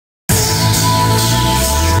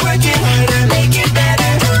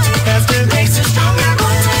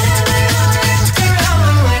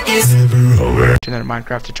to another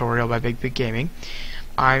Minecraft tutorial by Big Gaming.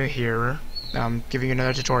 I'm here giving you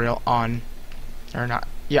another tutorial on, or not,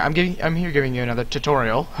 yeah, I'm here giving you another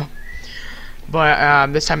tutorial, but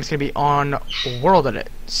this time it's going to be on World Edit.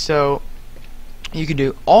 So you can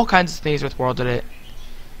do all kinds of things with World Edit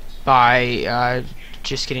by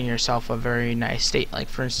just getting yourself a very nice state. Like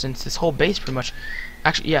for instance, this whole base pretty much,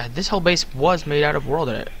 actually, yeah, this whole base was made out of World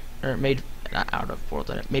Edit, or made not out of World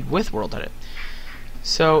Edit, made with World Edit.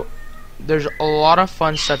 So there's a lot of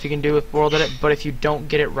fun stuff you can do with World Edit, but if you don't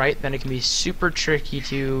get it right, then it can be super tricky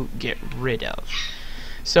to get rid of.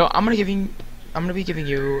 So I'm gonna be giving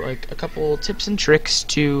you like a couple tips and tricks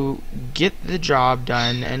to get the job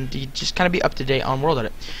done and to just kind of be up to date on World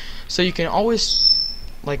Edit. So you can always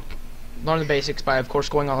like learn the basics by, of course,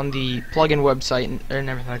 going on the plugin website and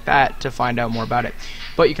everything like that to find out more about it.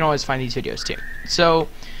 But you can always find these videos too. So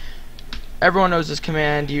everyone knows this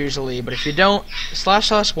command usually, but if you don't,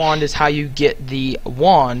 //wand is how you get the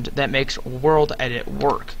wand that makes World Edit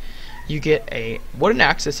work. You get a wooden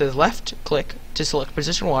axe that says left click to select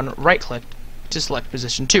position 1, right click to select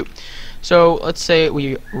position 2. So let's say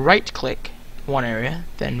we right click one area,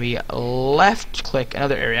 then we left click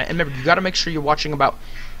another area, and remember, you got to make sure you're watching about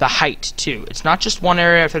the height too. It's not just one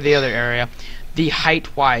area after the other area. The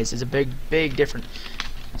height wise is a big difference.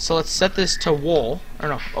 So let's set this to wool, or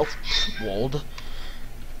no, wold.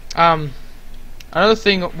 Another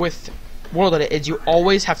thing with World Edit is you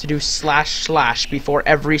always have to do // before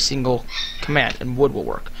every single command, and wood will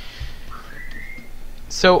work.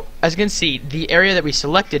 So as you can see, the area that we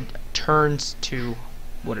selected turns to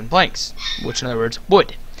wooden planks, which in other words,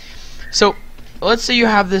 wood. So let's say you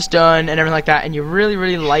have this done and everything like that, and you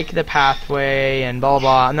really like the pathway and blah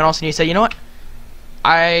blah, and then all of a sudden you say, you know what?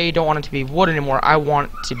 I don't want it to be wood anymore. I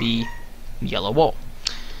want it to be yellow wool.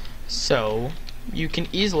 So you can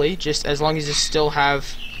easily, just as long as you still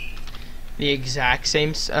have the exact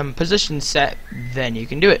same position set, then you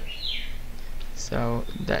can do it. So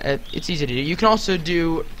that it's easy to do. You can also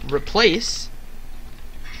do replace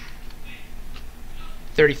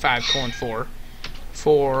 35:4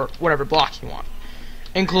 for whatever block you want,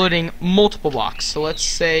 including multiple blocks. So let's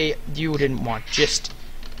say you didn't want just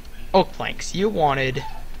oak planks. You want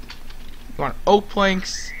oak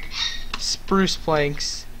planks, spruce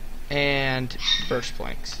planks, and birch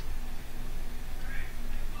planks.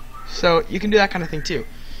 So you can do that kind of thing too.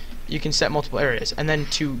 You can set multiple areas, and then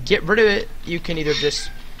to get rid of it, you can either just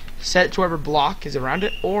set it to whatever block is around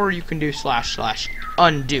it, or you can do //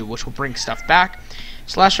 undo, which will bring stuff back, //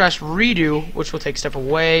 redo, which will take stuff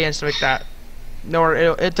away and stuff like that. Or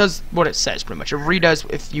it does what it says pretty much. It redoes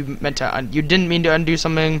if you meant to you didn't mean to undo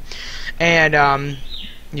something, and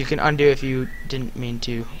you can undo if you didn't mean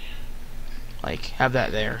to like have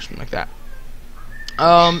that there or something like that.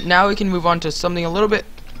 Now we can move on to something a little bit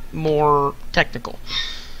more technical.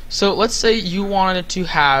 So let's say you wanted to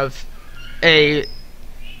have a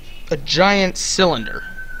giant cylinder,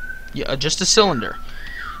 just a cylinder.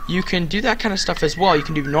 You can do that kind of stuff as well. You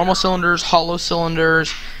can do normal cylinders, hollow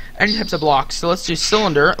cylinders, any types of blocks. So let's do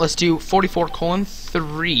cylinder. Let's do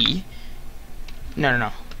 44:3.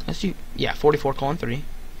 No. Let's do 44:3.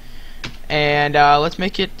 And let's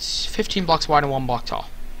make it 15 blocks wide and 1 block tall.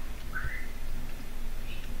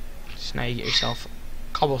 So now you get yourself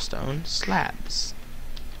cobblestone slabs,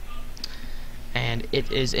 and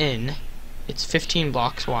it's 15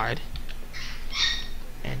 blocks wide,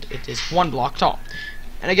 and it is 1 block tall.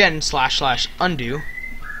 And again, // undo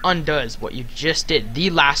undoes what you just did, the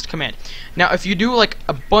last command. Now if you do like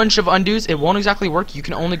a bunch of undos, it won't exactly work. You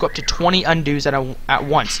can only go up to 20 undos at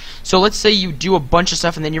once. So let's say you do a bunch of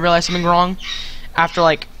stuff and then you realize something wrong after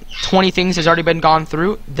like 20 things has already been gone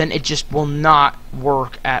through, then it just will not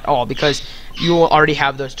work at all because you will already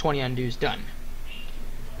have those 20 undos done.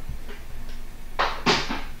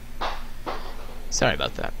 Sorry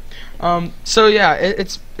about that. So yeah,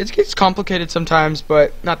 it gets complicated sometimes,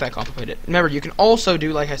 but not that complicated. Remember, you can also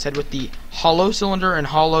do, like I said, with the hollow cylinder and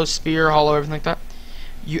hollow sphere, hollow everything like that.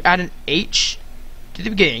 You add an H to the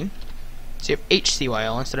beginning, so you have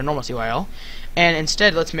HCYL instead of normal CYL, and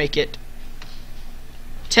instead let's make it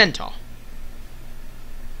 10 tall.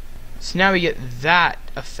 So now we get that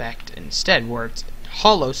effect instead, where it's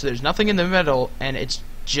hollow, so there's nothing in the middle, and it's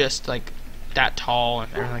just like that tall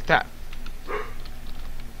and everything like that.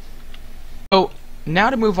 So now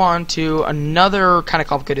to move on to another kind of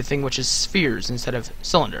complicated thing, which is spheres instead of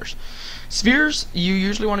cylinders. Spheres you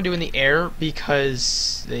usually want to do in the air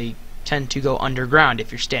because they tend to go underground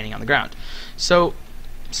if you're standing on the ground. So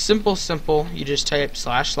simple, you just type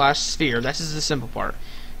 // sphere. This is the simple part.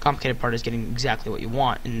 Complicated part is getting exactly what you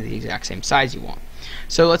want in the exact same size you want.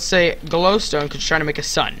 So let's say glowstone, because you're trying to make a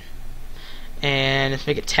sun. and let's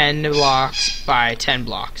make it 10 blocks by 10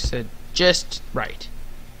 blocks, so just right.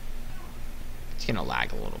 It's gonna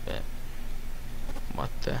lag a little bit. What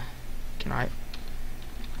the? Can I?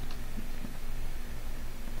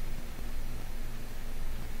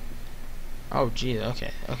 Oh gee,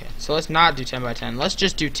 okay. So let's not do 10 by 10. Let's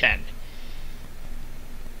just do 10.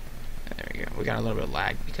 There we go. We got a little bit of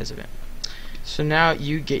lag because of it. So now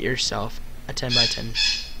you get yourself a 10 by 10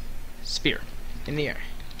 sphere in the air.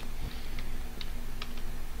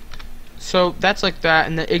 So that's like that,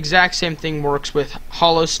 and the exact same thing works with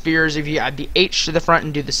hollow spheres if you add the H to the front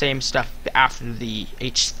and do the same stuff after the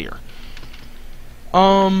H sphere.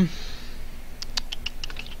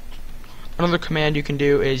 Another command you can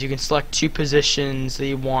do is you can select 2 positions that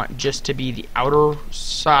you want just to be the outer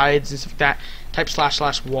sides and stuff like that. Type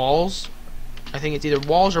 / walls. I think it's either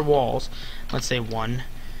walls or walls. Let's say 1.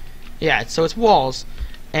 Yeah, so it's walls,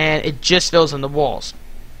 and it just fills in the walls.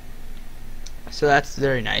 So that's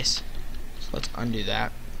very nice. So let's undo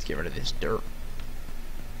that. Let's get rid of this dirt.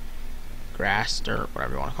 Grass, dirt,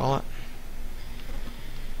 whatever you want to call it.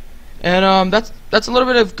 And that's a little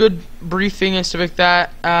bit of good briefing and stuff like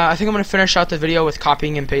that. I think I'm going to finish out the video with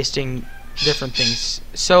copying and pasting different things.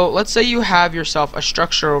 So let's say you have yourself a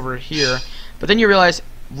structure over here, but then you realize,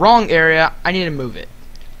 wrong area, I need to move it.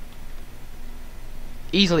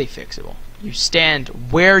 Easily fixable. You stand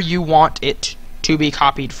where you want it to be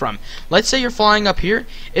copied from. Let's say you're flying up here,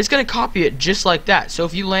 it's going to copy it just like that. So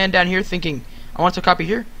if you land down here thinking, I want to copy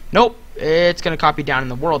here, nope, it's going to copy down in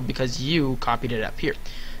the world because you copied it up here.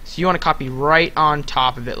 So you want to copy right on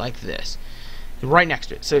top of it like this, right next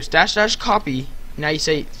to it. So / copy. Now you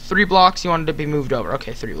say 3 blocks you want it to be moved over.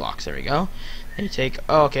 Okay, 3 blocks. There we go. Then you take.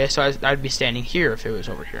 Oh, okay, so I'd be standing here if it was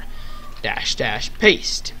over here. /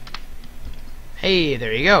 paste. Hey,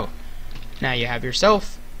 there you go. Now you have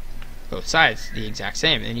yourself both sides the exact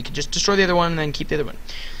same, and you can just destroy the other one and then keep the other one.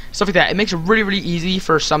 Stuff like that. It makes it really, really easy.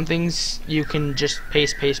 For some things, you can just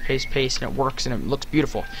paste, and it works and it looks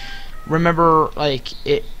beautiful. Remember, like,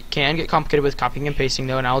 it can get complicated with copying and pasting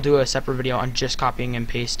though, and I'll do a separate video on just copying and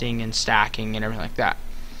pasting and stacking and everything like that,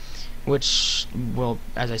 which will,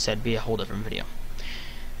 as I said, be a whole different video.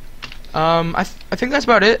 I think that's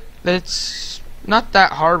about it. It's not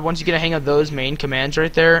that hard once you get a hang of those main commands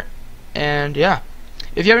right there. And yeah,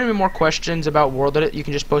 if you have any more questions about World Edit, you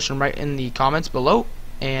can just post them right in the comments below,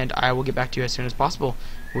 and I will get back to you as soon as possible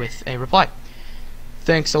with a reply.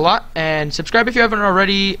 Thanks a lot, and subscribe if you haven't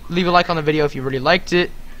already. Leave a like on the video if you really liked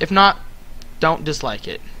it. If not, don't dislike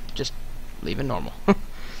it. Just leave it normal.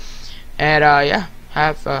 And yeah,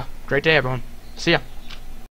 have a great day, everyone. See ya.